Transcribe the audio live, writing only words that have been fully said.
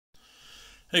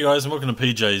Hey guys, and welcome to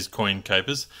PJ's Coin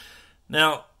Capers.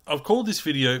 Now, I've called this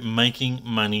video Making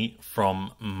Money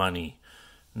from Money.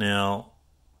 Now,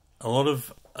 a lot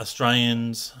of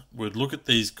Australians would look at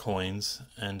these coins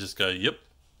and just go, yep,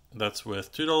 that's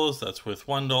worth $2, that's worth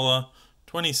 $1,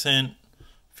 20 cents,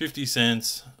 50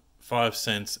 cents, 5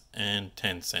 cents, and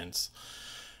 10 cents.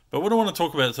 But what I want to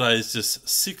talk about today is just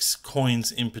 6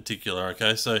 coins in particular,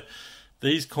 okay? So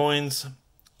these coins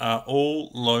are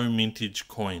all low mintage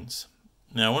coins.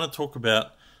 Now I want to talk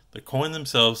about the coin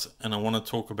themselves, and I want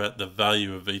to talk about the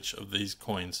value of each of these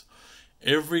coins.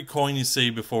 Every coin you see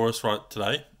before us right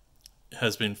today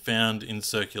has been found in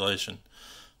circulation.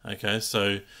 Okay,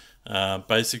 so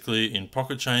basically in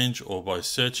pocket change or by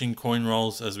searching coin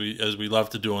rolls, as we love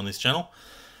to do on this channel.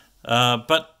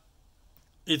 But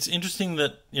it's interesting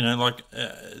that, you know, like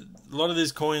a lot of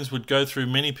these coins would go through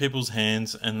many people's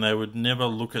hands and they would never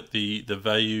look at the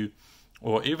value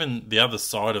or even the other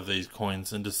side of these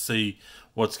coins and just see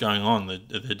what's going on.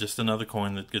 They're just another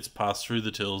coin that gets passed through the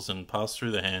tills and passed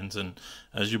through the hands, and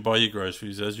as you buy your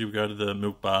groceries, as you go to the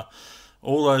milk bar,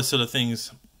 all those sort of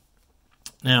things.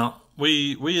 Now,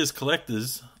 we as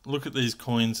collectors look at these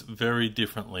coins very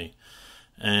differently,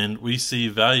 and we see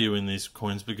value in these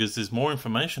coins because there's more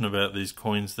information about these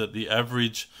coins that the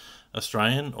average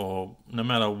Australian, or no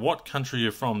matter what country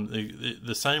you're from,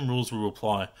 the same rules will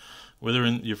apply. Whether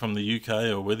you're from the UK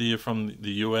or whether you're from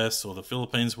the US or the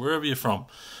Philippines, wherever you're from,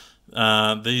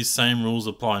 these same rules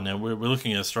apply. Now, we're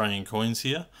looking at Australian coins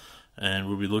here, and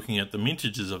we'll be looking at the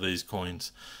mintages of these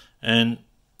coins. And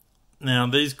now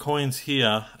these coins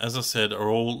here, as I said, are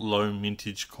all low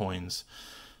mintage coins.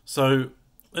 So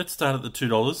let's start at the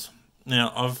 $2.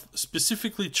 Now, I've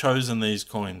specifically chosen these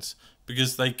coins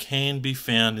because they can be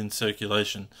found in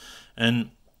circulation.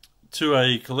 And to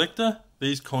a collector,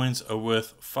 these coins are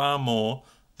worth far more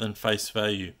than face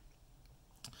value.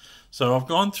 So I've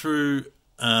gone through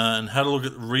and had a look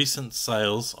at recent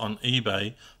sales on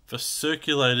eBay for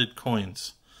circulated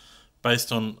coins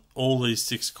based on all these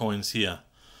 6 coins here.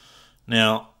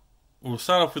 Now, we'll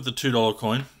start off with the $2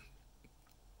 coin.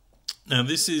 Now,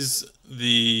 this is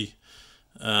the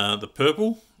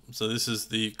purple. So this is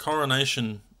the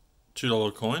Coronation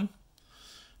 $2 coin.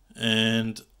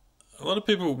 And a lot of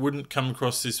people wouldn't come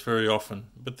across this very often,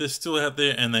 but they're still out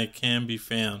there and they can be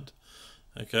found.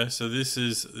 Okay, so this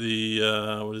is the,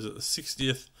 what is it, the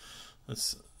 60th,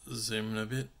 let's zoom in a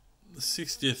bit, the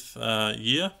 60th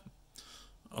year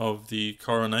of the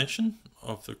coronation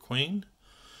of the Queen.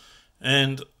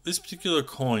 And this particular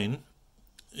coin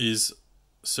is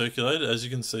circulated. As you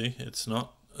can see, it's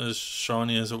not as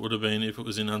shiny as it would have been if it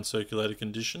was in uncirculated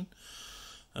condition.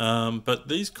 But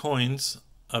these coins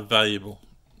are valuable.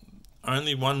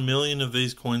 Only 1 million of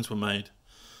these coins were made.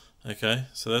 Okay,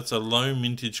 so that's a low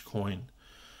mintage coin.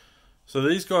 So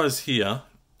these guys here,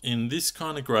 in this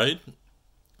kind of grade,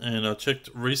 and I checked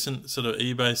recent sort of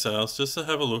eBay sales just to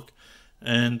have a look,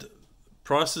 and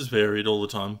prices varied all the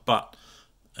time, but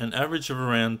an average of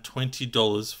around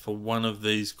 $20 for one of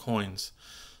these coins.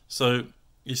 So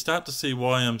you start to see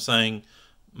why I'm saying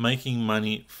making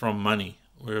money from money.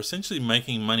 We're essentially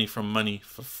making money from money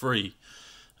for free.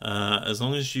 As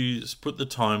long as you put the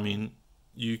time in,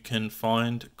 you can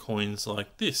find coins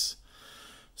like this.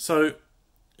 So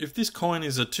if this coin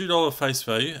is a $2 face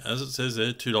value, as it says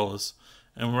there, $2,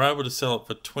 and we're able to sell it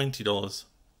for $20,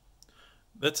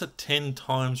 that's a 10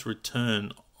 times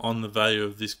return on the value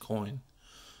of this coin.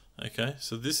 Okay,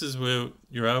 so this is where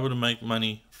you're able to make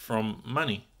money from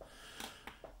money.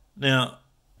 Now,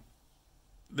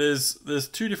 there's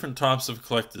 2 different types of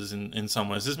collectors in some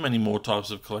ways. There's many more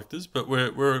types of collectors, but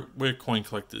we're coin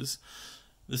collectors.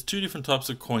 There's 2 different types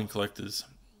of coin collectors,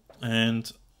 and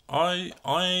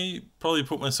I probably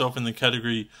put myself in the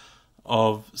category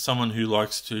of someone who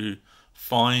likes to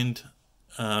find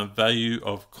value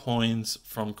of coins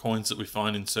from coins that we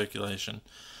find in circulation.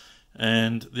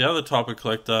 And the other type of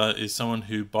collector is someone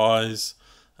who buys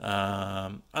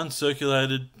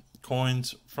uncirculated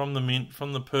coins from the mint,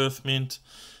 from the Perth Mint,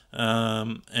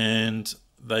 and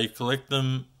they collect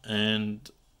them, and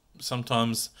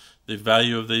sometimes the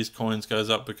value of these coins goes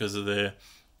up because of their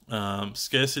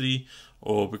scarcity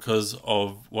or because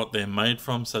of what they're made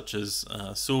from, such as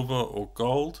silver or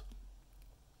gold,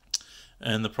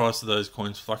 and the price of those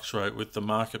coins fluctuate with the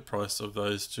market price of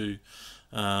those 2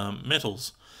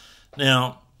 metals.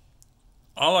 Now,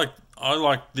 I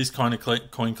like this kind of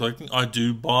coin collecting. I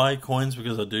do buy coins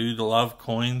because I do love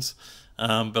coins,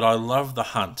 but I love the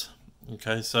hunt.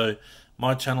 Okay, so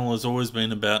my channel has always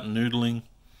been about noodling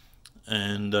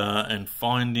and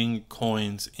finding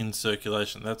coins in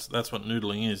circulation. That's what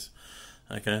noodling is.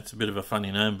 Okay, it's a bit of a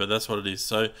funny name, but that's what it is.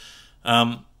 So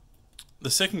the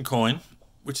second coin,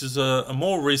 which is a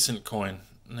more recent coin.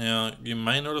 Now, you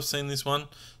may not have seen this one,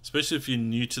 especially if you're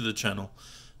new to the channel.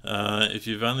 If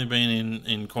you've only been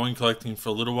in coin collecting for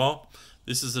a little while,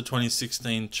 this is the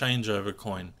 2016 changeover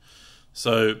coin.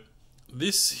 So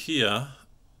this here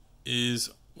is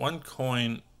one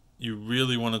coin you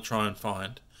really want to try and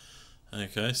find.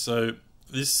 Okay, so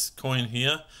this coin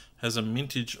here has a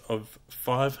mintage of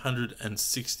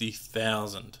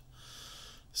 560,000.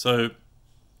 So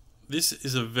this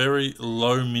is a very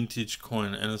low mintage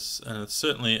coin, and it's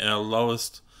certainly our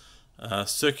lowest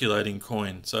circulating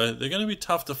coin. So they're going to be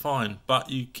tough to find,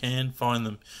 but you can find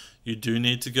them. You do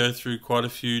need to go through quite a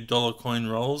few dollar coin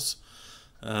rolls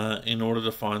in order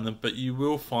to find them, but you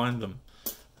will find them.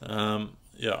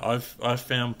 Yeah, I've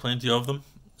found plenty of them,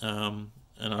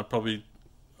 and I probably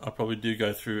do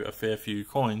go through a fair few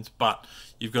coins, but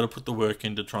you've got to put the work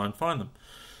in to try and find them.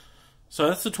 So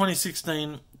that's the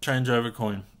 2016 changeover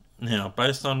coin. Now,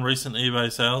 based on recent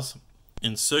eBay sales,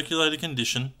 in circulated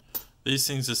condition, these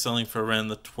things are selling for around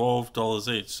the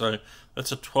 $12 each. So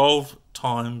that's a 12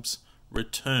 times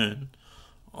return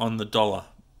on the dollar.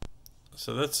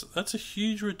 So that's a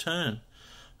huge return.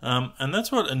 And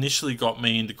that's what initially got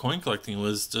me into coin collecting,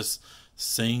 was just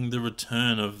seeing the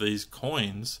return of these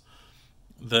coins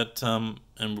that,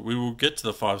 and we will get to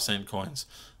the 5-cent coins,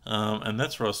 and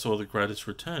that's where I saw the greatest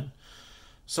return.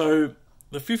 So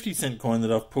the 50-cent coin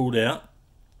that I've pulled out,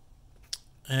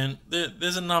 and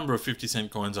there's a number of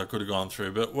 50-cent coins I could have gone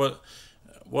through, but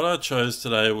what I chose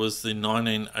today was the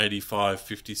 1985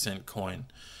 50-cent coin.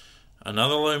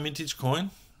 Another low mintage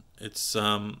coin. It's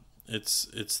the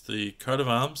coat of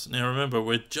arms. Now remember,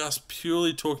 we're just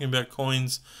purely talking about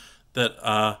coins that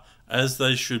are as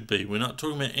they should be. We're not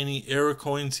talking about any error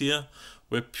coins here.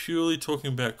 We're purely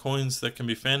talking about coins that can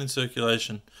be found in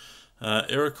circulation.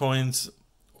 Error coins,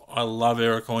 I love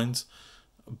error coins,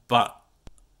 but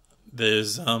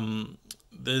there's so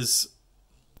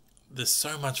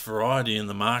much variety in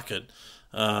the market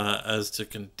as to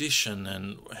condition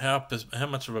and how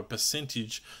much of a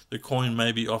percentage the coin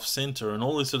may be off center and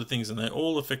all these sort of things, and they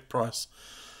all affect price.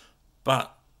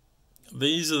 But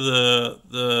these are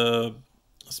the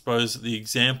I suppose the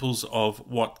examples of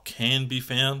what can be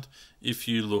found if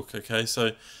you look. Okay,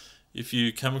 so if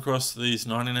you come across these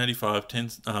 1985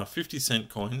 50-cent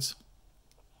coins,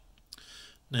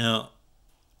 now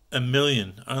only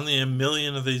a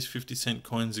million of these 50-cent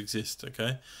coins exist.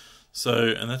 Okay, so,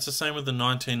 and that's the same with the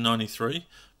 1993,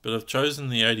 but I've chosen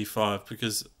the 85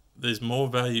 because there's more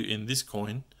value in this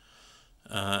coin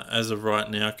as of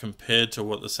right now compared to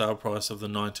what the sale price of the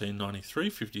 1993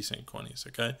 50-cent coin is.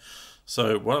 Okay,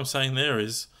 so what I'm saying there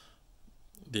is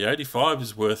the 85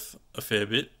 is worth a fair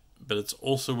bit, but it's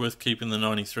also worth keeping the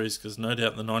 93s, because no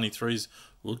doubt the 93s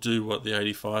will do what the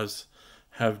 85s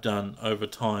have done over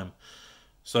time.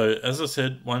 So as I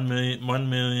said, 1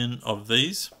 million of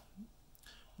these.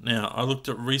 Now, I looked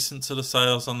at recent sort of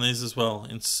sales on these as well,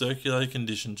 in circulated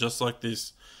condition, just like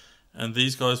this, and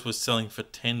these guys were selling for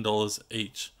 $10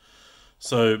 each.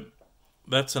 So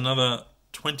that's another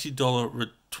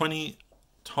 $20 20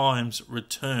 times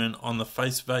return on the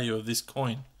face value of this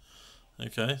coin.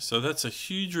 Okay, so that's a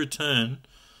huge return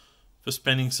for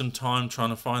spending some time trying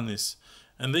to find this.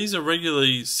 And these are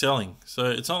regularly selling, so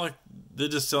it's not like they're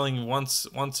just selling once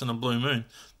in a blue moon.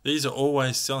 These are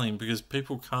always selling because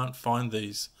people can't find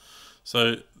these.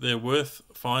 So they're worth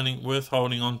finding, worth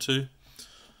holding on to.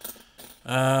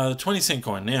 The 20-cent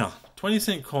coin. Now,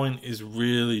 20-cent coin is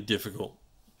really difficult.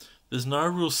 There's no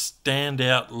real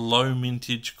standout low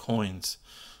mintage coins.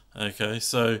 Okay,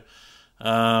 so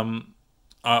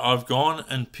I've gone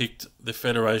and picked the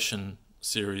Federation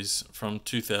series from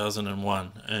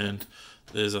 2001, and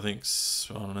there's, I think,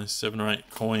 I don't know, 7 or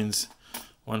 8 coins,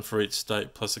 one for each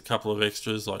state, plus a couple of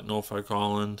extras like Norfolk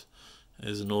Island.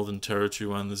 There's a Northern Territory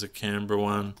one, there's a Canberra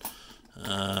one.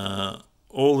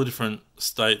 All the different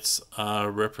states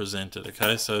are represented.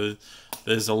 Okay, so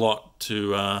there's a lot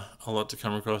to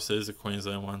come across. There's the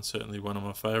Queensland one, certainly one of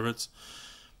my favourites.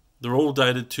 They're all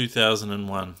dated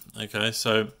 2001. Okay,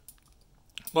 so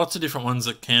lots of different ones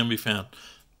that can be found.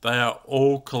 They are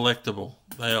all collectible.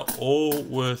 They are all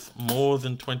worth more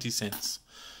than 20 cents.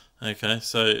 Okay,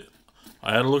 so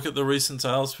I had a look at the recent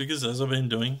sales figures, as I've been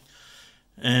doing,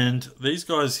 and these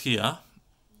guys here,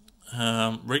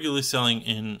 regularly selling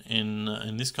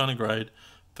in this kind of grade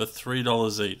for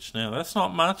 $3 each. Now that's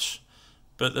not much,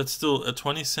 but that's still a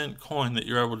 20-cent coin that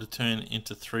you're able to turn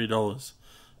into $3.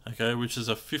 Okay, which is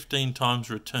a 15 times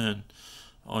return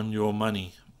on your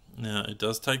money. Now it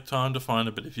does take time to find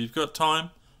it, but if you've got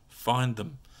time, find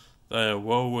them. They are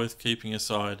well worth keeping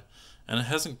aside, and it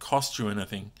hasn't cost you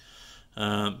anything.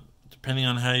 To depending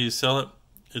on how you sell it.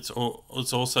 It's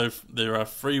also, there are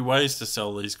free ways to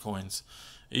sell these coins.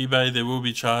 eBay, there will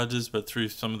be charges, but through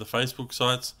some of the Facebook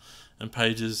sites and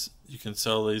pages, you can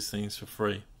sell these things for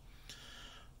free.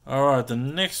 Alright, the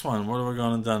next one, what have I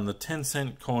gone and done? The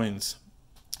 10-cent coins.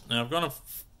 Now I've gone to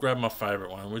grab my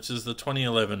favourite one, which is the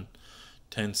 2011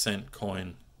 10-cent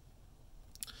coin.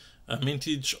 A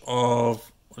mintage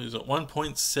of, what is it,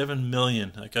 1.7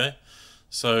 million, okay?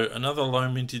 So another low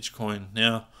mintage coin.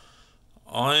 Now,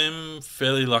 I'm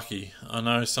fairly lucky. I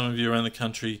know some of you around the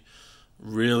country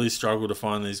really struggle to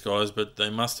find these guys, but they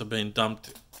must have been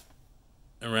dumped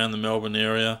around the Melbourne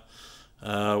area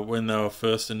when they were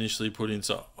first initially put in.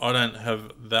 So I don't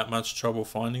have that much trouble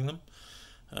finding them.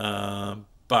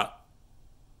 But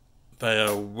they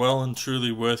are well and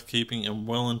truly worth keeping and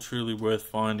well and truly worth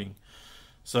finding.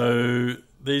 So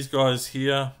these guys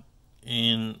here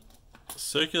in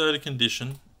circulated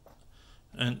condition,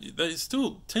 and they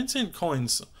still, 10-cent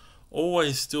coins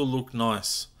always still look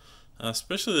nice,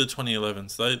 especially the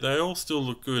 2011s. They all still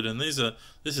look good, and this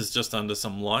is just under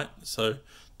some light, so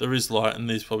there is light, and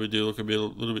these probably do look a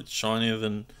little bit shinier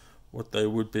than what they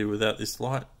would be without this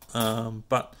light.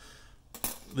 But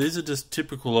these are just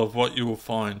typical of what you will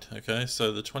find. Okay,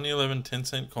 so the 2011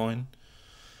 10-cent coin,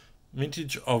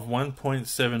 mintage of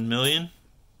 1.7 million.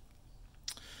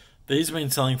 These have been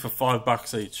selling for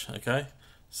 $5 each. Okay,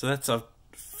 so that's a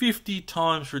 50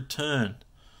 times return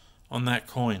on that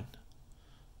coin.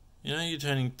 You know, you're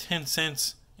turning 10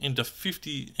 cents into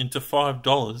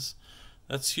 $5.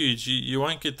 That's huge. You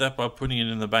won't get that by putting it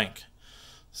in the bank.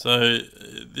 So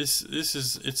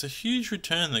it's a huge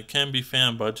return that can be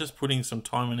found by just putting some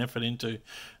time and effort into. And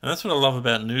that's what I love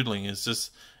about noodling, is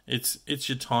just it's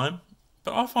your time,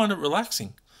 but I find it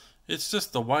relaxing. It's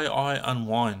just the way I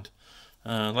unwind.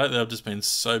 Lately I've just been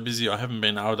so busy I haven't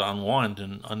been able to unwind,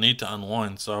 and I need to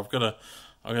unwind. So I've got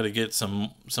to get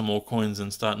some more coins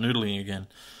and start noodling again.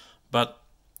 But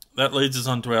that leads us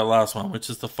on to our last one, which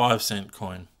is the 5-cent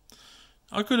coin.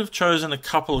 I could have chosen a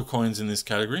couple of coins in this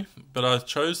category, but I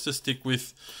chose to stick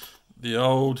with the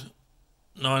old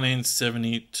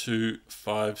 1972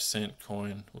 5-cent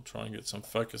coin. We'll try and get some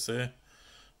focus there.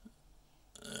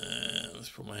 Let's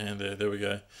put my hand there. There we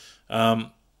go.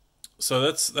 So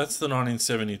that's the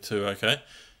 1972. Okay,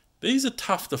 these are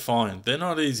tough to find. They're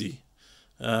not easy.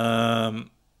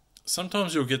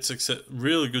 Sometimes you'll get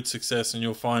really good success, and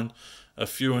you'll find a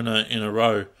few in a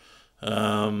row.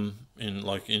 In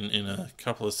a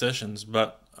couple of sessions,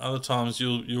 but other times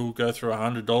you'll go through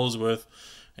 $100 worth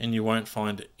and you won't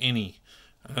find any,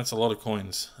 and that's a lot of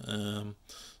coins.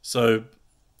 So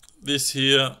this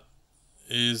here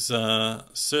is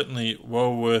certainly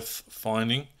well worth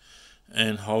finding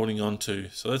and holding on to.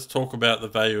 So let's talk about the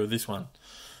value of this one.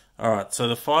 Alright, so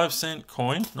the 5-cent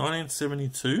coin,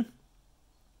 1972,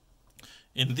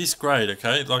 in this grade,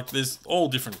 okay, like there's all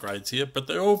different grades here, but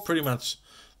they're all pretty much,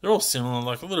 they're all similar,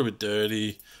 like a little bit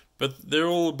dirty, but they're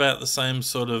all about the same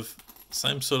sort of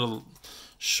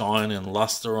shine and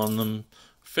luster on them.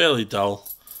 Fairly dull,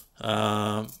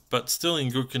 but still in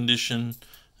good condition,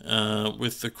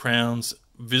 with the crowns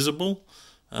visible.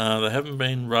 They haven't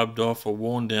been rubbed off or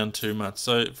worn down too much.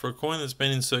 So for a coin that's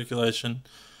been in circulation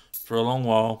for a long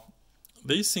while,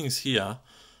 these things here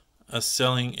are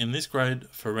selling in this grade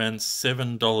for around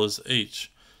 $7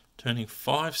 each, turning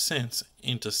 5 cents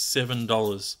into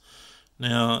 $7.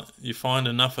 Now, you find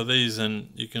enough of these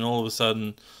and you can all of a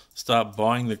sudden start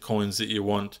buying the coins that you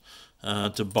want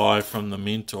to buy from the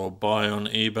mint or buy on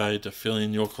eBay to fill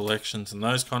in your collections and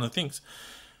those kind of things.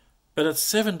 But at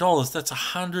 $7, that's a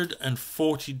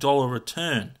 $140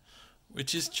 return,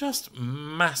 which is just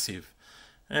massive.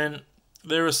 And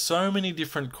there are so many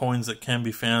different coins that can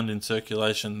be found in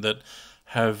circulation that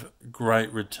have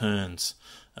great returns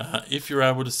if you're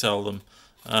able to sell them.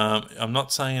 I'm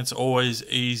not saying it's always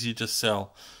easy to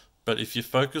sell, but if you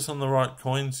focus on the right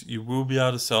coins, you will be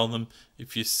able to sell them.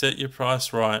 If you set your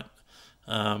price right,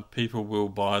 people will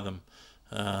buy them,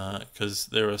 because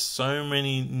there are so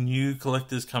many new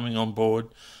collectors coming on board,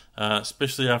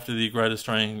 especially after the Great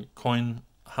Australian Coin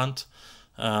Hunt.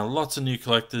 Lots of new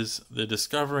collectors. They're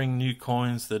discovering new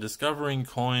coins. They're discovering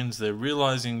coins. They're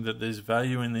realizing that there's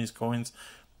value in these coins.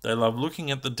 They love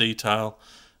looking at the detail,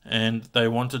 and they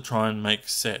want to try and make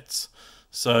sets.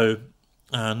 So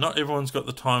not everyone's got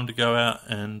the time to go out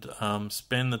and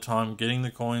spend the time getting the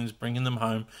coins, bringing them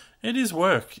home. It is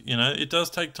work, you know, it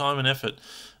does take time and effort.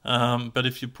 But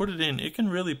if you put it in, it can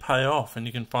really pay off, and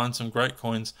you can find some great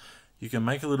coins. You can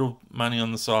make a little money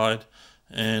on the side,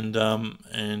 and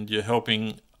you're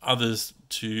helping others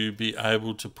to be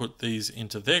able to put these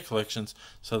into their collections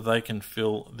so they can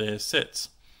fill their sets.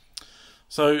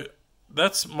 So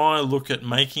that's my look at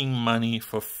making money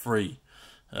for free.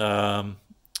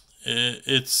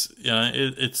 It's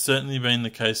it's certainly been the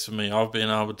case for me. I've been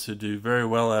able to do very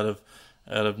well out of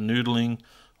noodling.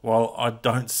 While I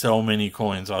don't sell many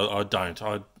coins, I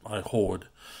hoard,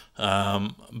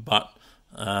 but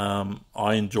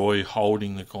I enjoy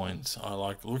holding the coins. I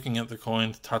like looking at the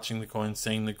coins, touching the coins,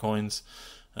 seeing the coins,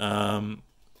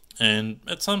 and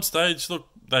at some stage, look,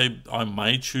 I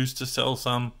may choose to sell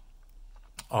some.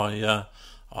 I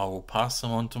will pass them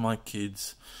on to my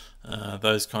kids,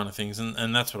 those kind of things,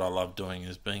 and that's what I love doing,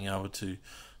 is being able to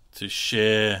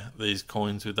share these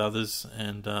coins with others.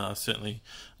 And I certainly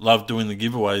love doing the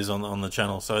giveaways on the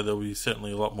channel, so there'll be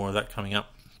certainly a lot more of that coming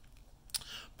up.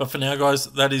 But for now, guys,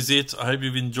 that is it. I hope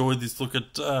you've enjoyed this look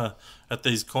at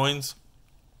these coins.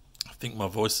 I think my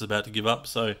voice is about to give up,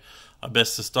 so I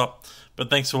best to stop. But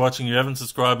thanks for watching. If you haven't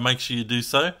subscribed, make sure you do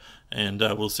so, and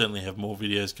we'll certainly have more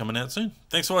videos coming out soon.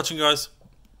 Thanks for watching, guys.